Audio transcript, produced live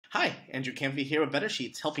Hi, Andrew Campy here with Better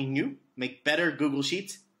Sheets, helping you make better Google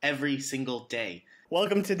Sheets every single day.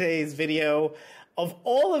 Welcome to today's video. Of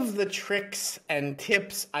all of the tricks and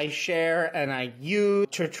tips I share and I use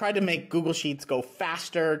to try to make Google Sheets go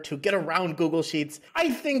faster, to get around Google Sheets, I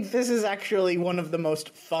think this is actually one of the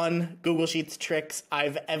most fun Google Sheets tricks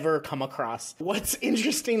I've ever come across. What's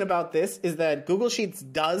interesting about this is that Google Sheets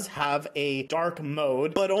does have a dark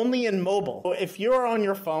mode, but only in mobile. So if you're on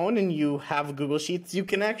your phone and you have Google Sheets, you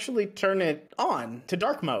can actually turn it on to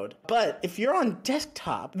dark mode. But if you're on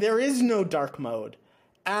desktop, there is no dark mode.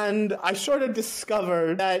 And I sort of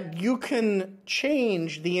discovered that you can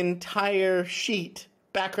change the entire sheet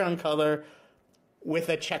background color with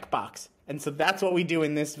a checkbox. And so that's what we do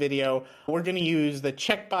in this video. We're going to use the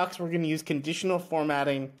checkbox. We're going to use conditional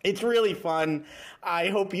formatting. It's really fun. I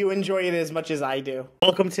hope you enjoy it as much as I do.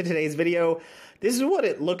 Welcome to today's video. This is what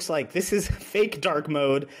it looks like. This is fake dark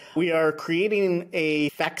mode. We are creating a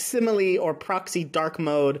facsimile or proxy dark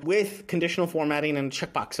mode with conditional formatting and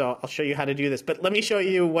checkbox. So I'll show you how to do this. But let me show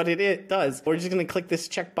you what it does. We're just going to click this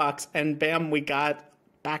checkbox and bam, we got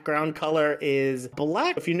background color is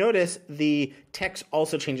black. If you notice, the text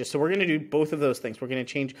also changes. So we're going to do both of those things. We're going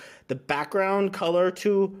to change the background color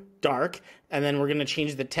to dark, and then we're going to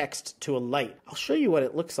change the text to a light. I'll show you what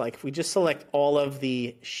it looks like. If we just select all of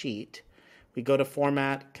the sheet, we go to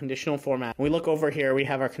Format, Conditional Format. When we look over here, we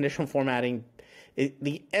have our conditional formatting.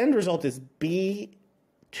 The end result is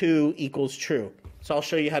B2 equals true. So I'll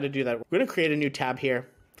show you how to do that. We're going to create a new tab here.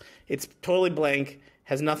 It's totally blank,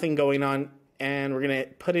 has nothing going on. And we're going to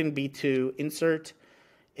put in B2, insert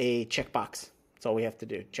a checkbox. That's all we have to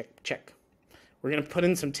do. Check. We're going to put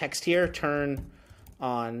in some text here. Turn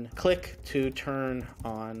on, click to turn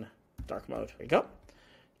on dark mode. There you go.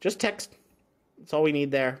 Just text. That's all we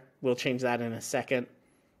need there. We'll change that in a second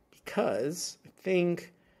because I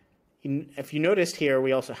think if you noticed here,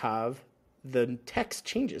 we also have the text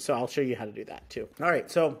changes. So I'll show you how to do that too. All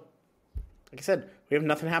right. So like I said, we have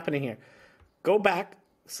nothing happening here. Go back,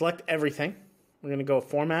 select everything. We're going to go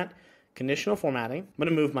Format, Conditional Formatting. I'm going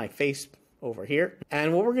to move my face over here.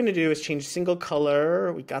 And what we're going to do is change single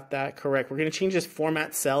color. We got that correct. We're going to change this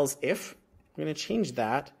format cells if. We're going to change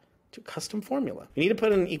that to custom formula. We need to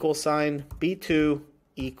put an equal sign. B2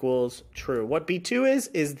 equals true. What B2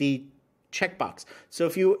 is the checkbox. So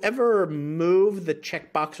if you ever move the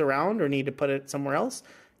checkbox around or need to put it somewhere else,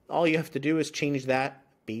 all you have to do is change that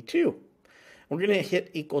B2. We're going to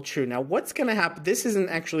hit equal true. Now, what's going to happen? This isn't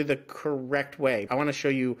actually the correct way. I want to show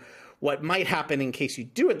you what might happen in case you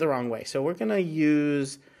do it the wrong way. So we're going to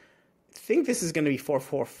use, I think this is going to be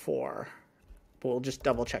 444. We'll just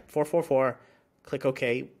double check. 444, click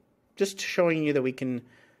OK. Just showing you that we can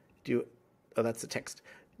do, oh, that's the text.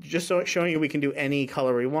 Just showing you we can do any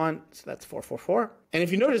color we want. So that's 444. And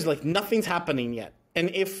if you notice, like nothing's happening yet.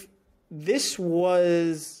 And if this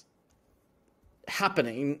was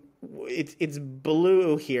happening, it's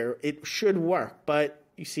blue here. It should work, but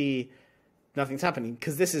you see nothing's happening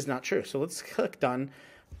because this is not true. So let's click done.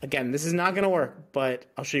 Again, this is not going to work, but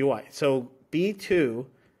I'll show you why. So B2,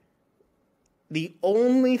 the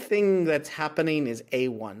only thing that's happening is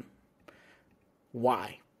A1.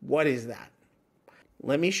 Why? What is that?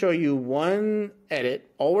 Let me show you one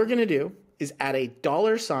edit. All we're going to do is add a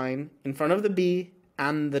 $sign in front of the B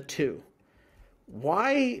and the 2.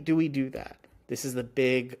 Why do we do that? This is the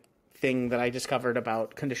big thing that I discovered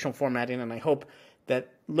about conditional formatting, and I hope that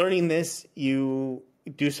learning this, you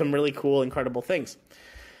do some really cool, incredible things.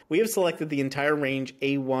 We have selected the entire range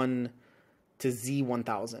A1 to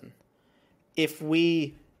Z1000. If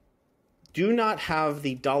we do not have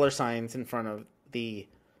the $signs in front of the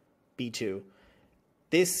B2,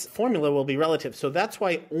 this formula will be relative. So that's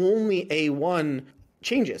why only A1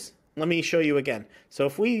 changes. Let me show you again. So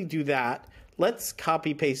if we do that, let's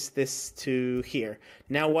copy paste this to here.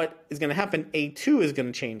 Now what is going to happen, A2 is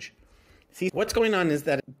going to change. See, what's going on is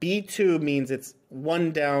that B2 means it's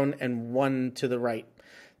one down and one to the right.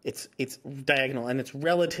 It's diagonal and it's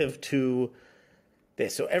relative to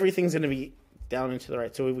this. So everything's going to be down and to the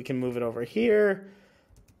right. So we can move it over here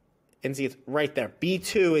and see it's right there.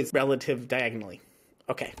 B2 is relative diagonally.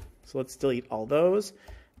 Okay, so let's delete all those.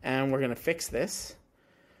 And we're going to fix this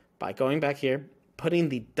by going back here, putting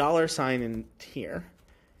the $sign in here,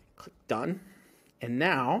 click done, and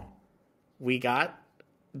now we got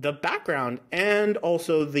the background and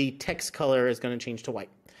also the text color is going to change to white.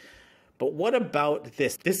 But what about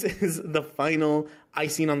this? This is the final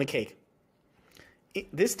icing on the cake.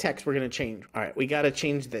 This text we're going to change. All right, we got to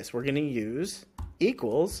change this. We're going to use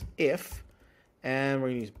equals if, and we're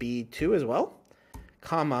going to use B2 as well,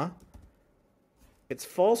 comma. If it's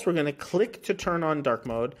false, we're going to click to turn on dark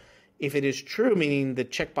mode. If it is true, meaning the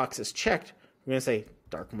checkbox is checked, we're going to say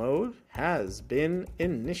dark mode has been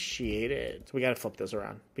initiated. So we got to flip those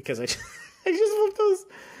around because I just flipped those.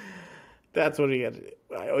 That's what we got to do.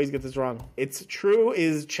 I always get this wrong. It's true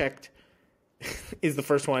is checked is the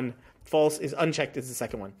first one. False is unchecked is the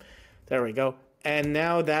second one. There we go. And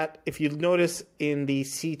now that, if you notice in the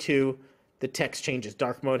C2, the text changes.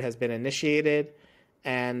 Dark mode has been initiated.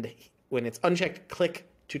 And when it's unchecked, click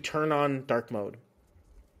to turn on dark mode.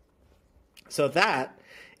 So that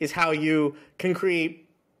is how you can create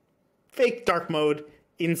fake dark mode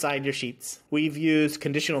inside your sheets. We've used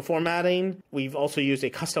conditional formatting. We've also used a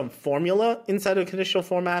custom formula inside of conditional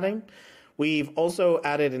formatting. We've also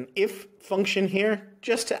added an if function here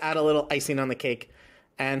just to add a little icing on the cake,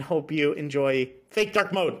 and hope you enjoy fake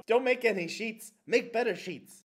dark mode. Don't make any sheets, make better sheets.